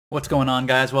What's going on,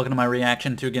 guys? Welcome to my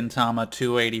reaction to Gintama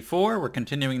 284. We're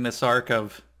continuing this arc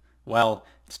of, well,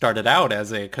 it started out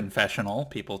as a confessional,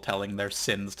 people telling their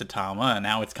sins to Tama, and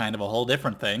now it's kind of a whole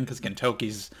different thing because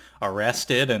Gintoki's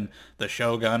arrested and the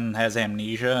Shogun has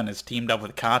amnesia and is teamed up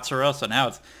with Katsura, so now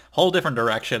it's a whole different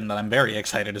direction that I'm very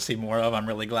excited to see more of. I'm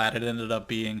really glad it ended up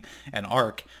being an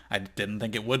arc. I didn't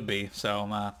think it would be, so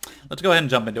let's go ahead and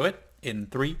jump into it in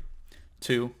 3,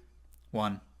 2,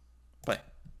 1, play.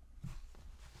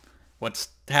 What's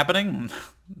happening?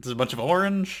 There's a bunch of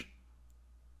orange.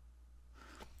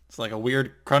 It's like a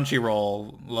weird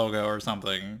Crunchyroll logo or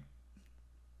something.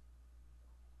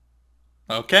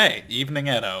 Okay, Evening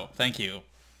Edo. Thank you.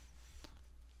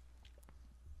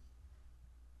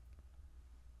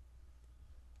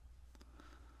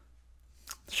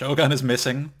 Shogun is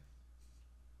missing.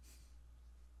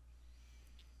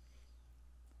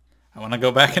 I want to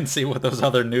go back and see what those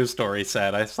other news stories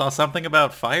said. I saw something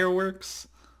about fireworks.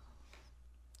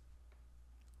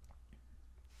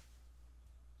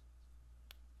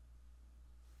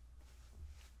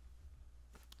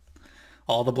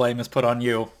 All the blame is put on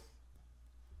you.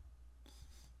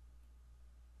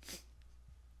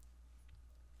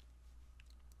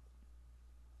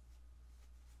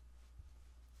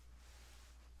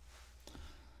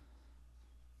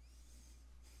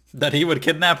 That he would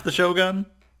kidnap the Shogun?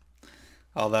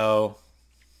 Although,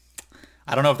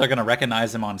 I don't know if they're going to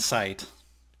recognize him on sight.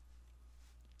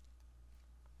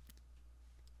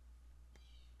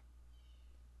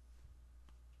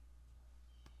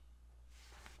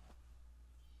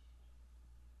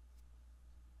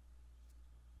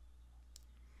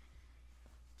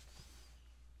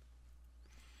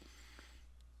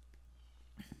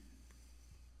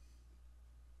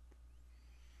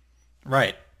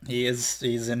 Right. He's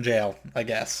in jail, I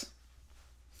guess.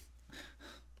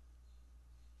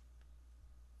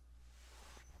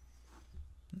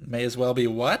 May as well be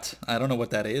what? I don't know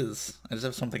what that is. I just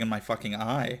have something in my fucking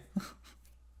eye.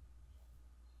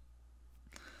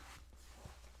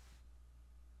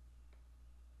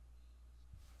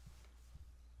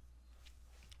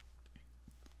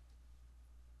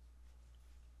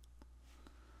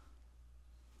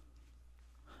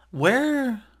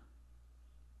 Where?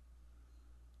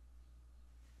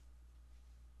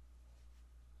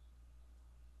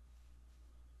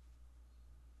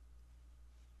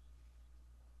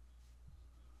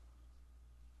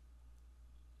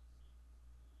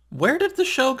 Where did the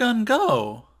Shogun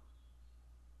go?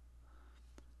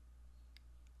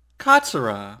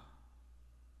 Katsura.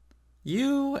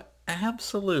 You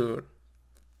absolute.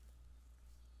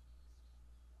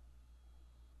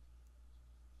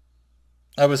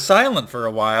 I was silent for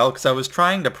a while because I was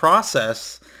trying to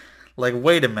process, like,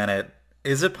 wait a minute.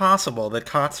 Is it possible that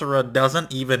Katsura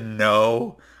doesn't even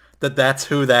know that that's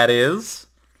who that is?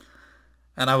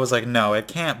 And I was like, no, it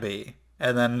can't be.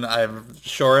 And then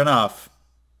sure enough,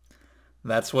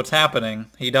 that's what's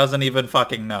happening. He doesn't even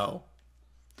fucking know.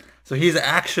 So he's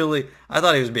actually, I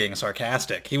thought he was being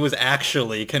sarcastic. He was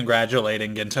actually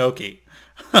congratulating Gintoki.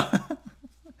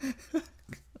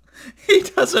 He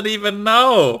doesn't even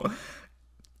know.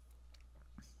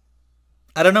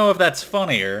 I don't know if that's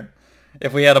funnier.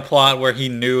 If we had a plot where he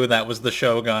knew that was the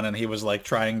Shogun and he was like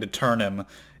trying to turn him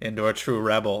into a true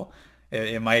rebel,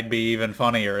 it might be even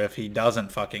funnier if he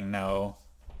doesn't fucking know.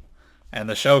 And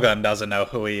the Shogun doesn't know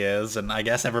who he is, and I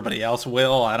guess everybody else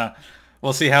will.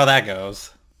 We'll see how that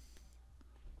goes.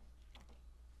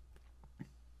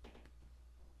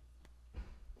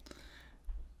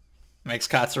 Makes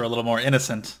Katsura a little more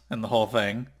innocent in the whole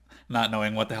thing, not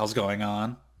knowing what the hell's going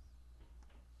on.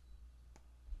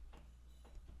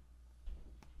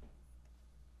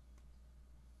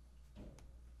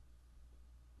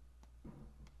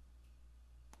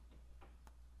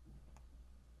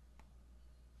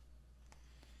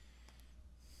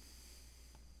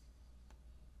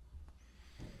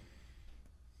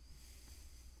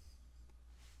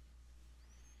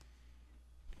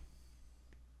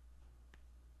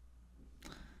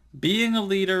 Being a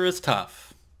leader is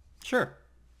tough. Sure.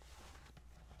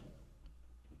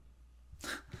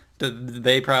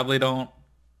 They probably don't.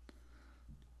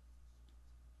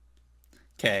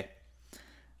 Okay.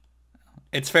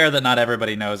 It's fair that not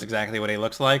everybody knows exactly what he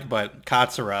looks like, but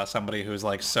Katsura, somebody who's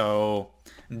like so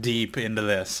deep into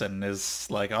this and is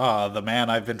like, oh, the man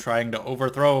I've been trying to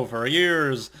overthrow for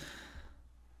years.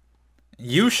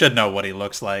 You should know what he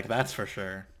looks like, that's for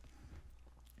sure.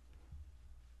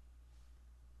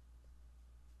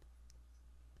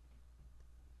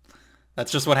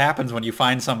 That's just what happens when you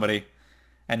find somebody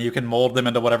and you can mold them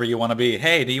into whatever you want to be.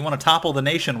 Hey, do you want to topple the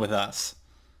nation with us?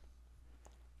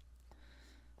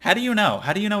 How do you know?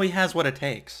 How do you know he has what it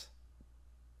takes?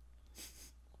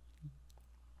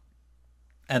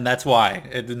 And that's why.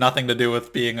 It had nothing to do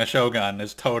with being a shogun.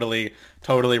 It's totally,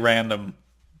 totally random.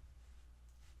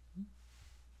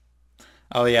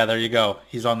 Oh yeah, there you go.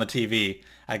 He's on the TV.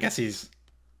 I guess he's...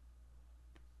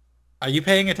 Are you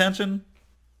paying attention?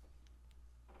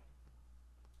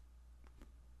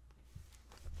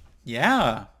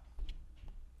 Yeah.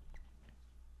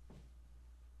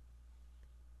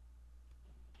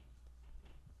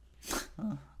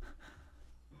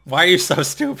 Why are you so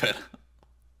stupid?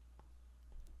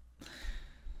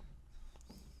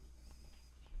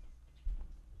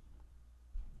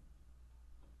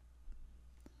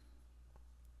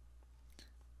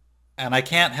 And I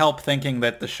can't help thinking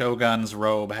that the Shogun's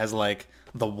robe has like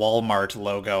the Walmart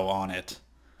logo on it.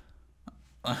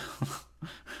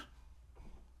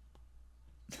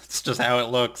 It's just how it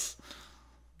looks.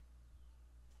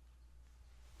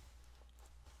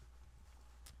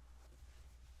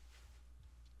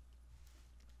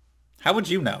 How would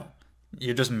you know?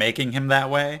 You're just making him that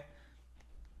way?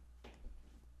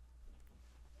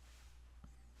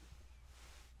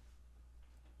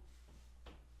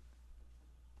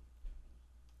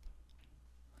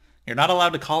 You're not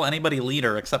allowed to call anybody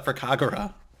leader except for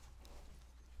Kagura.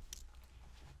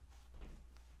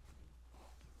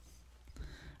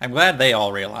 I'm glad they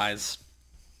all realize.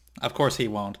 Of course he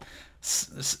won't.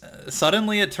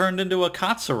 Suddenly it turned into a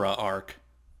Katsura arc.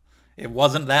 It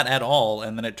wasn't that at all,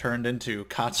 and then it turned into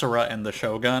Katsura and the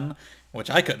Shogun, which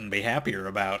I couldn't be happier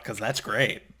about, because that's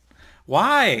great.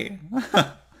 Why?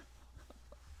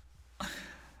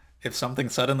 If something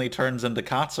suddenly turns into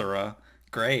Katsura,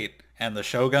 great. And the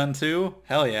Shogun too?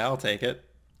 Hell yeah, I'll take it.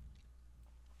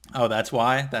 Oh, that's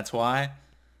why? That's why?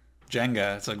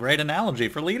 Jenga. It's a great analogy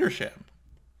for leadership.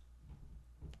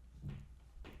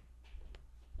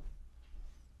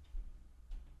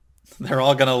 They're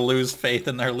all gonna lose faith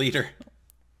in their leader.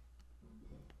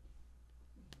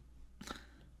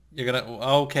 You're gonna...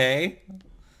 Okay.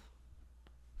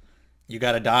 You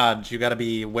gotta dodge. You gotta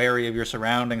be wary of your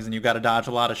surroundings, and you gotta dodge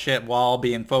a lot of shit while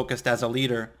being focused as a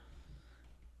leader.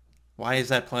 Why is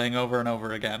that playing over and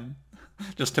over again?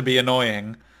 Just to be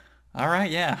annoying.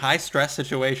 Alright, yeah. High stress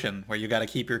situation where you gotta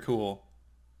keep your cool.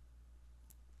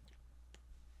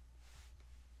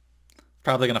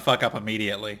 Probably gonna fuck up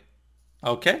immediately.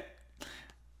 Okay.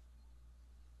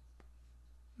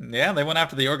 Yeah, they went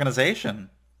after the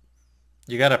organization.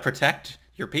 You gotta protect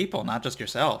your people, not just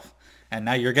yourself. And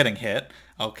now you're getting hit.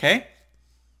 Okay.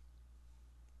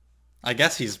 I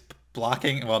guess he's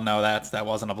blocking. Well, no, that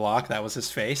wasn't a block. That was his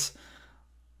face.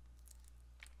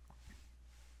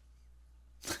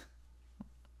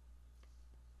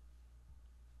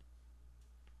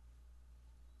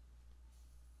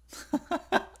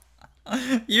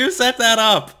 You set that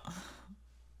up.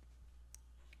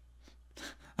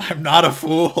 I'm not a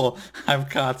fool. I'm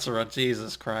Katsura.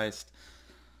 Jesus Christ.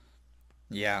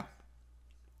 Yeah.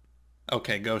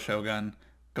 Okay, go Shogun.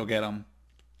 Go get him.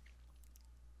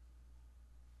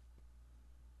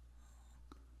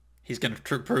 He's going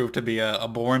to prove to be a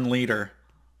born leader.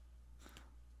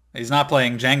 He's not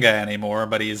playing Jenga anymore,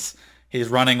 but he's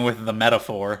running with the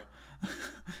metaphor.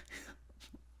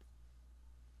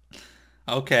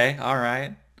 Okay, all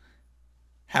right.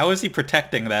 How is he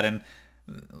protecting that? And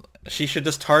she should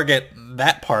just target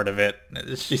that part of it.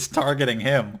 She's targeting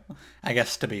him. I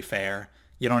guess to be fair.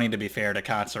 You don't need to be fair to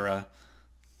Katsura.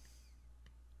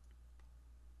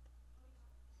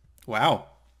 Wow.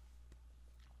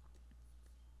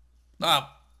 Oh,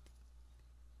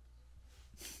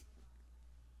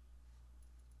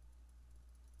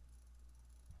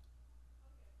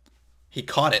 he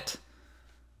caught it.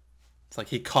 It's like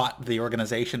he caught the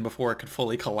organization before it could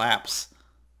fully collapse.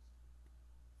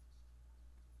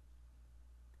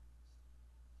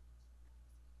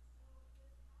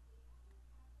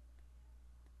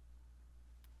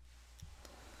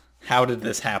 How did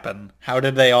this happen? How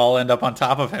did they all end up on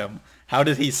top of him? How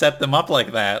did he set them up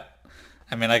like that?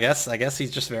 I mean, I guess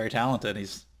he's just very talented.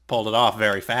 He's pulled it off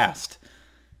very fast.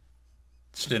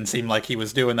 It didn't seem like he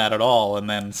was doing that at all, and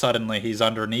then suddenly he's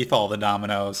underneath all the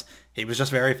dominoes. He was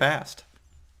just very fast.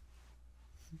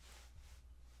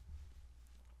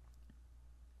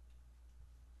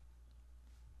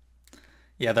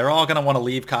 Yeah, they're all gonna want to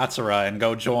leave Katsura and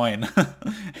go join,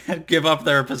 and give up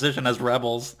their position as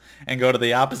rebels and go to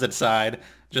the opposite side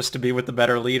just to be with the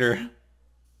better leader.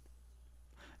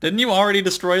 Didn't you already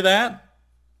destroy that?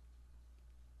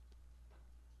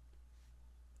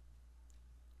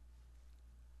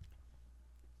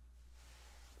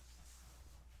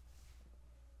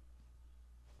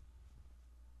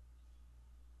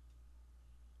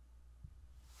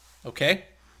 Okay.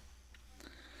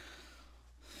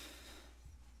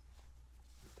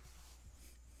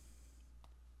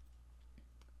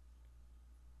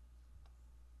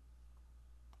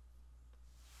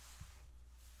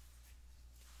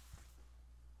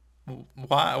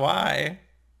 Why? Why?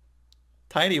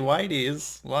 Tiny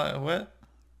whiteys. What?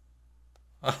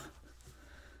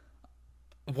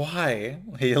 Why?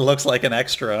 He looks like an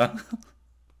extra.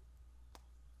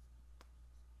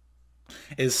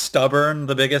 Is stubborn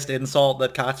the biggest insult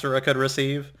that Katsura could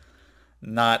receive?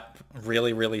 Not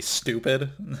really, really stupid?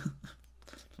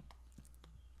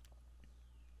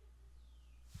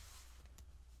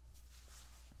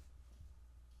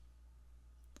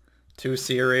 Too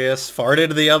serious?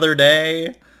 Farted the other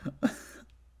day?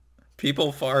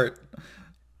 People fart.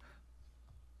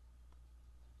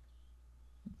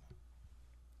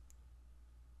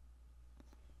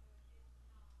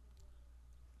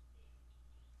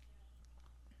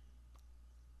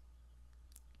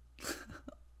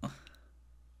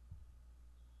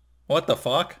 What the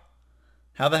fuck?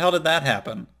 How the hell did that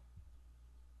happen?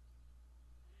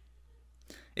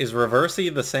 Is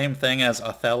Reversi the same thing as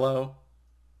Othello?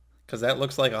 Because that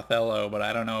looks like Othello, but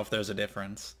I don't know if there's a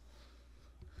difference.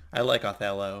 I like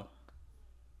Othello.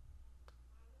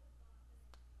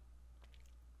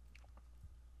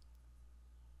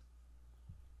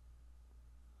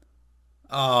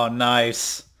 Oh,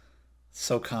 nice.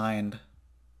 So kind.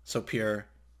 So pure.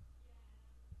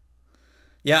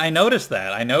 Yeah, I noticed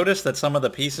that. I noticed that some of the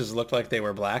pieces looked like they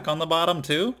were black on the bottom,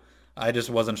 too. I just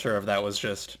wasn't sure if that was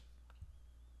just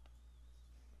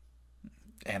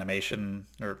animation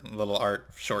or little art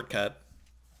shortcut.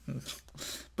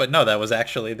 But no, that was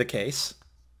actually the case.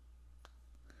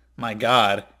 My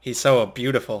God, he's so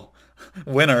beautiful.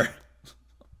 Winner.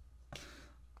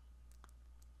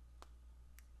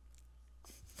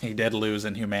 He did lose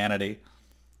in humanity.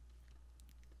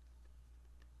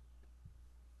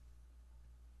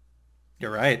 You're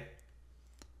right.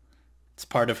 It's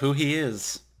part of who he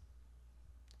is.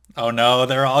 Oh no,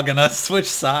 they're all gonna switch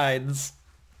sides.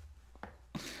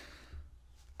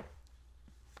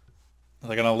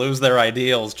 They're gonna lose their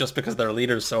ideals just because their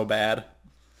leader's so bad.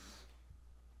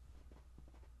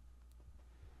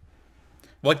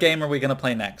 What game are we gonna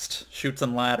play next? Shoots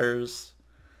and ladders?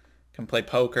 Can play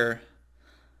poker?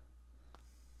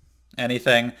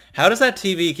 Anything? How does that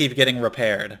TV keep getting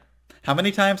repaired? How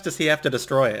many times does he have to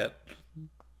destroy it?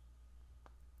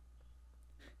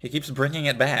 He keeps bringing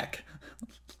it back.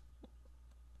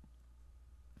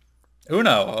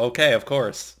 Uno, okay, of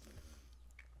course.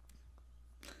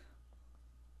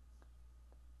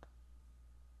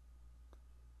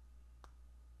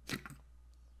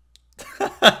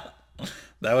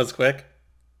 That was quick.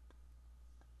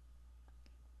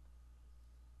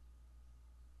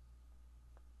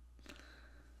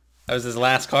 That was his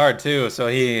last card, too, so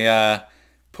he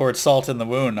poured salt in the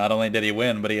wound. Not only did he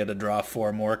win, but he had to draw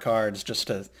 4 more cards just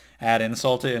to add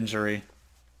insult to injury.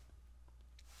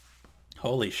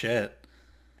 Holy shit.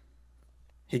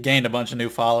 He gained a bunch of new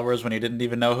followers when he didn't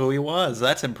even know who he was.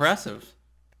 That's impressive.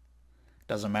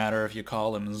 Doesn't matter if you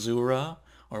call him Zura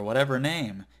or whatever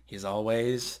name. He's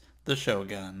always the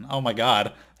Shogun. Oh my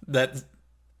god. That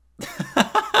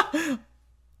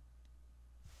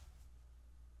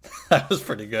that was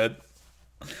pretty good.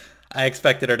 I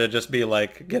expected her to just be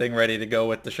like getting ready to go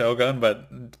with the Shogun, but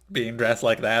being dressed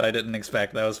like that, I didn't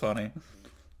expect. That was funny.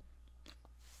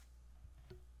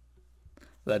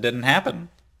 That didn't happen.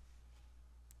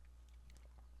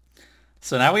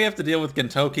 So now we have to deal with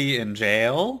Gintoki in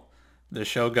jail, the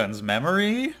Shogun's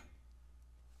memory.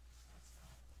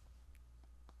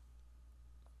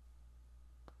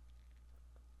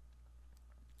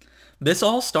 This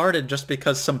all started just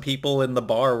because some people in the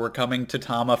bar were coming to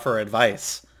Tama for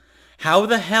advice. How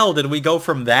the hell did we go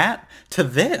from that to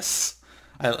this?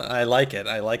 I like it.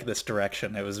 I like this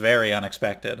direction. It was very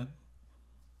unexpected.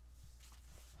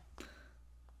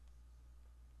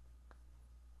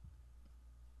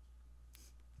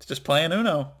 It's just playing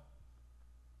Uno.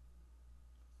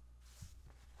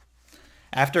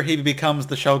 After he becomes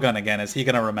the Shogun again, is he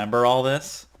going to remember all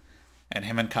this? And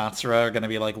him and Katsura are going to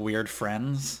be like weird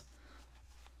friends?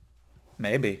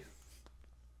 Maybe.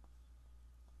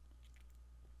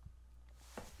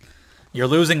 You're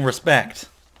losing respect.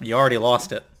 You already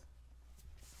lost it.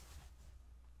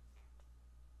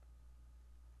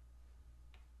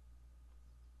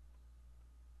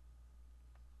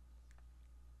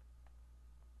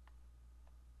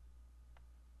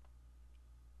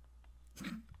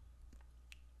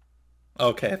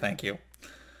 Okay, thank you.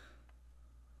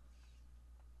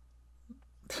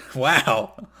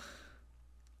 Wow.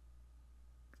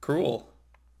 Cruel.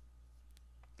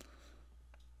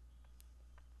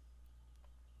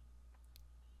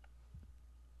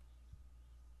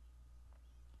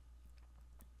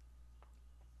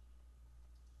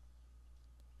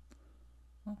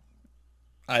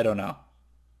 I don't know.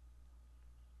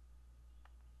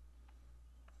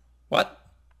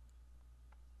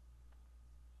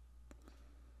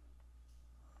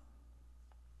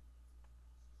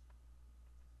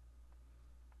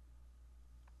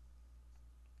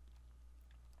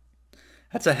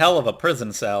 That's a hell of a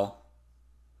prison cell.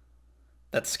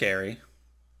 That's scary.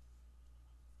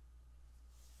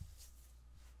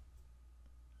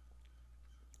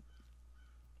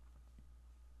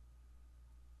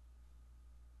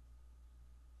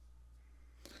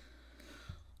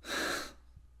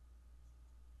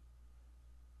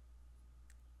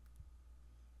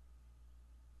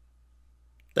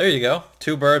 There you go.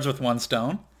 Two birds with one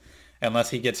stone. Unless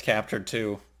he gets captured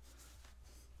too.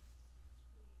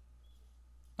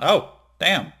 Oh,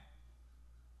 damn.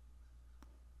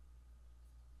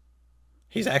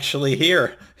 He's actually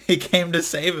here. He came to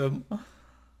save him.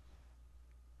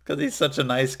 Because he's such a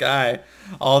nice guy.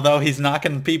 Although he's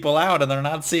knocking people out and they're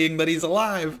not seeing that he's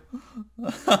alive.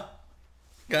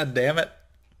 God damn it.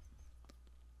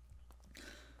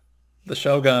 The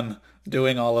Shogun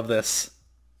doing all of this.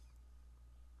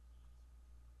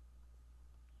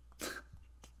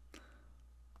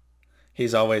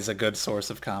 He's always a good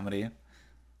source of comedy.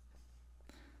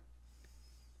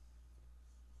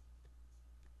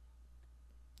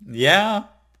 Yeah.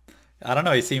 I don't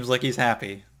know. He seems like he's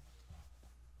happy.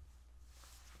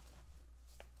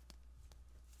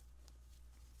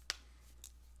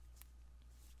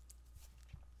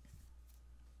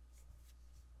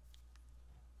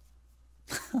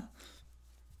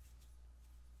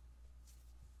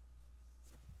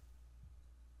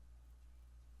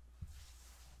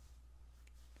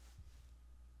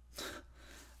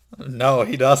 No,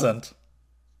 he doesn't.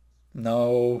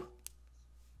 No.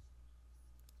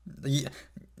 Y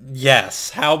yes.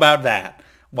 How about that?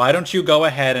 Why don't you go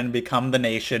ahead and become the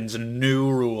nation's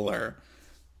new ruler?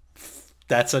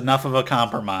 That's enough of a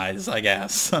compromise, I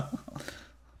guess.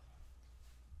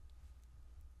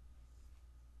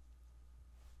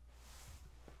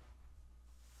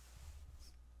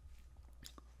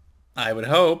 I would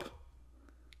hope.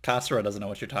 Kasura doesn't know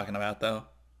what you're talking about, though.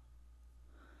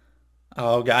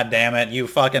 Oh, god damn it, you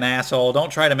fucking asshole.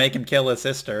 Don't try to make him kill his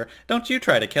sister. Don't you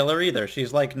try to kill her either.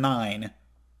 She's like 9.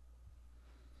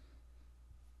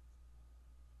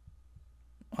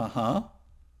 Uh-huh.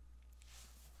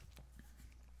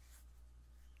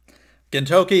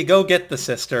 Gintoki, go get the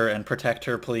sister and protect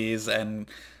her, please, and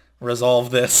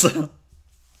resolve this.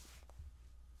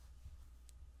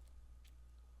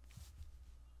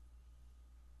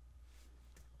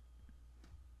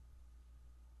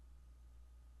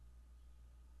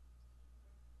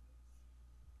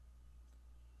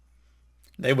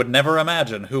 They would never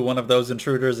imagine who one of those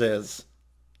intruders is.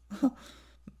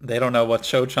 They don't know what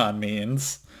Shochan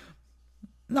means.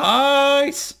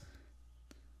 Nice!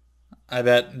 I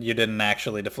bet you didn't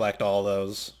actually deflect all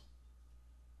those.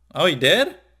 Oh, he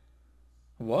did?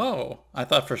 Whoa. I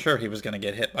thought for sure he was going to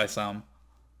get hit by some.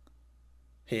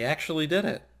 He actually did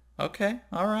it. Okay,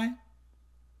 alright.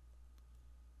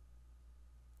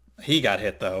 He got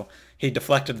hit, though. He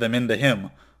deflected them into him.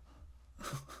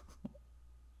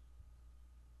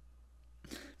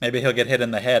 Maybe he'll get hit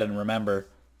in the head and remember.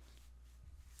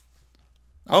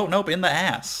 Oh, nope, in the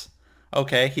ass.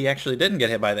 Okay, he actually didn't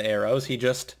get hit by the arrows. He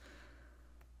just...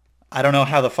 I don't know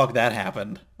how the fuck that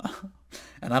happened.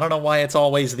 And I don't know why it's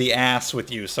always the ass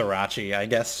with you, Sriracha. I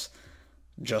guess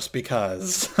just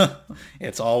because.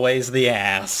 It's always the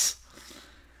ass.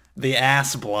 The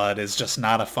ass blood is just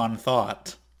not a fun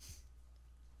thought.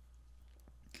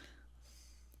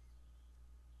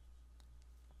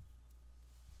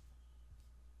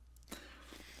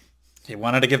 He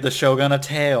wanted to give the Shogun a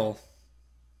tail.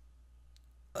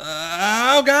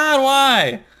 Oh god,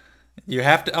 why? You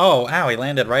have to... Oh, ow, he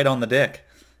landed right on the dick.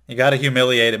 You gotta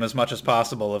humiliate him as much as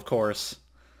possible, of course.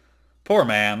 Poor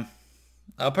man.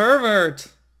 A pervert.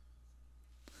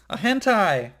 A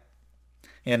hentai.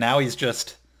 Yeah, now he's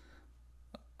just...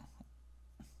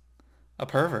 a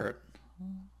pervert.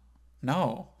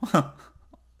 No.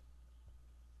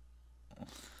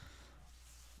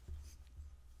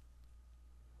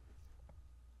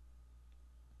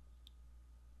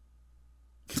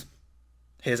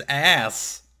 His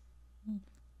ass.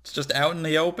 It's just out in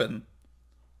the open.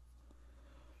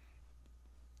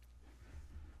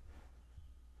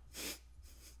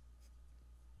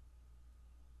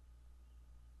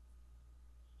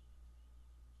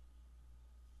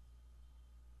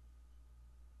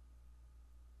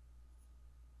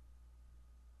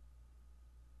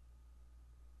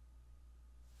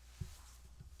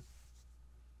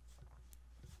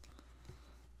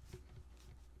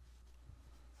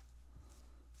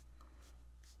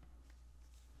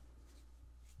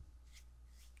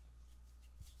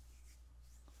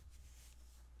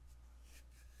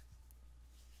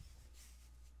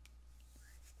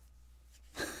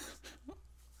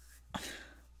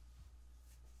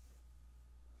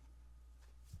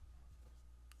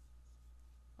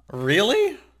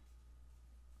 Really?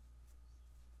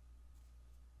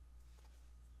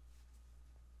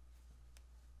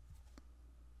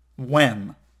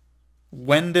 When?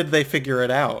 When did they figure it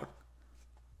out?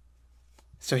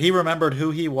 So he remembered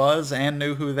who he was and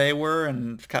knew who they were,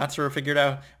 and Katsura figured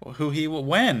out who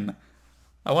when?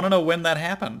 I want to know when that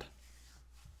happened.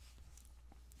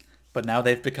 But now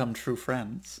they've become true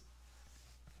friends.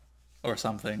 Or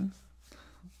something.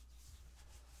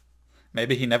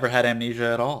 Maybe he never had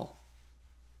amnesia at all.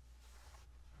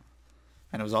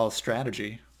 And it was all a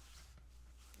strategy.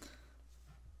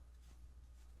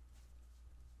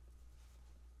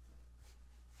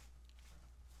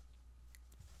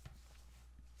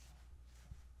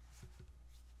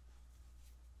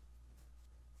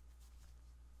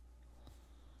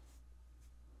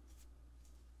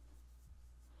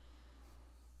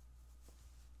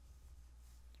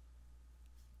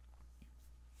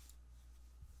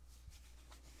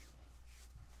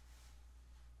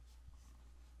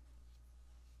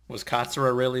 Was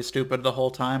Katsura really stupid the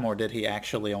whole time, or did he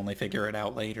actually only figure it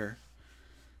out later?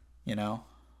 You know?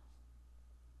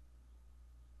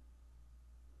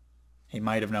 He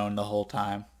might have known the whole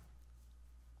time.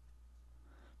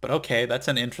 But okay, that's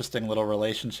an interesting little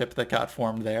relationship that got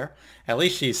formed there. At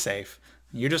least she's safe.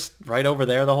 You just right over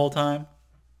there the whole time?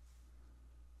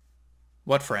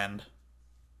 What friend?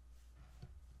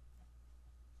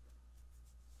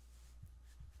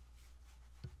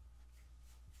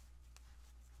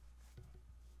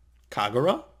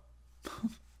 Kagura?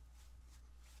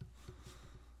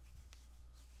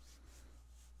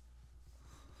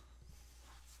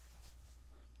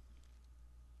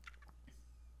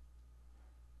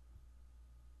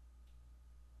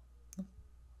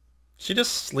 She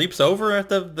just sleeps over at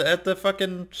the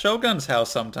fucking Shogun's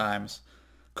house sometimes.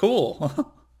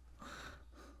 Cool.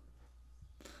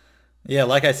 Yeah,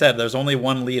 like I said, there's only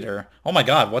one leader. Oh my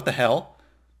god, what the hell?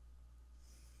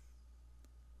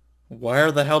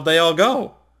 Where the hell did they all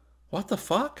go? What the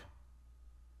fuck?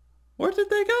 Where did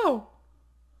they go?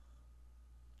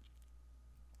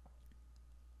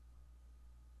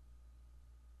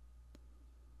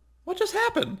 What just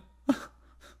happened?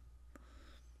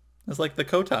 It's like the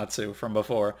Kotatsu from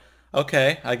before.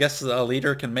 Okay, I guess a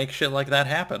leader can make shit like that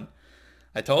happen.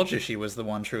 I told you she was the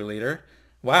one true leader.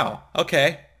 Wow,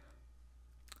 okay.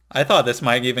 I thought this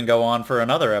might even go on for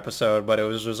another episode, but it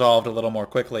was resolved a little more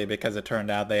quickly because it turned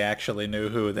out they actually knew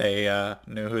who they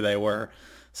were,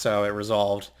 so it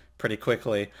resolved pretty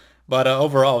quickly. But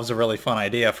overall, it was a really fun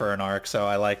idea for an arc, so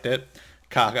I liked it.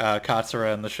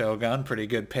 Katsura and the Shogun, pretty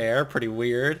good pair, pretty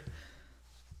weird.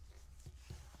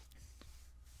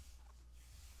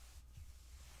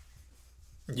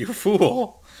 You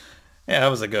fool! Yeah, that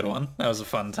was a good one. That was a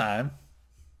fun time.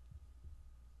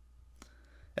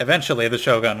 Eventually, the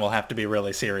Shogun will have to be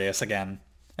really serious again.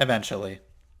 Eventually.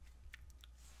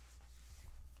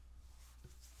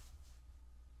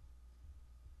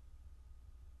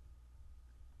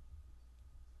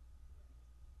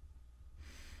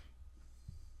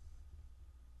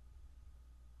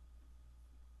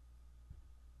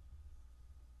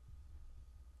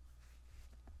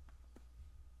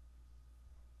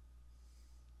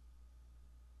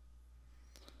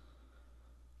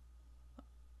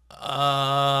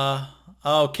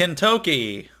 Oh,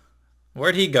 Kintoki.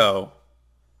 Where'd he go?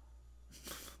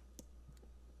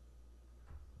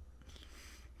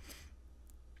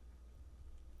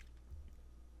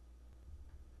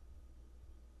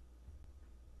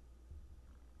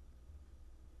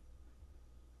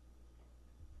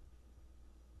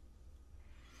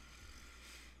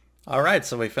 All right,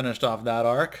 so we finished off that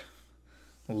arc.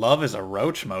 Love is a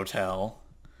roach motel.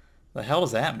 The hell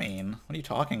does that mean? What are you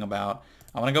talking about?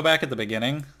 I want to go back at the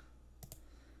beginning.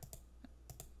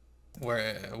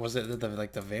 Where was it?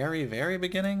 Like the very, very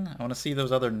beginning? I want to see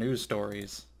those other news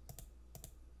stories.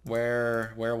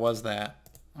 Where was that?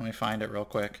 Let me find it real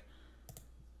quick.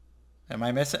 Am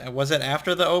I missing? Was it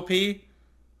after the OP?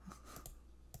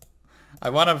 I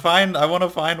want to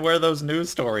find where those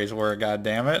news stories were, god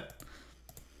damn it.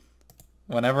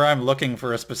 Whenever I'm looking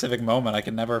for a specific moment, I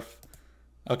can never...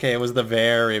 Okay, it was the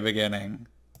very beginning.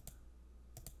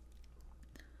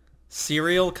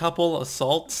 Serial couple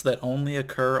assaults that only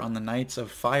occur on the nights of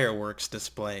fireworks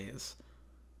displays.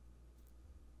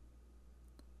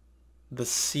 The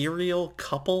serial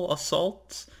couple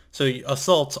assaults? So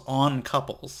assaults on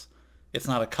couples. It's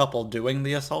not a couple doing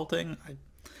the assaulting.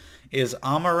 Is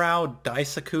Amurao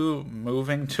Daisaku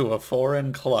moving to a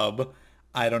foreign club?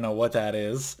 I don't know what that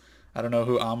is. I don't know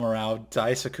who Amurao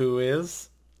Daisaku is.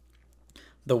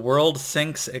 The world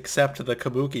sinks except the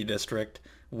Kabuki district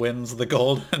wins the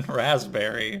golden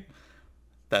raspberry.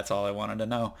 That's all I wanted to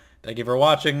know. Thank you for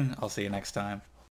watching. I'll see you next time.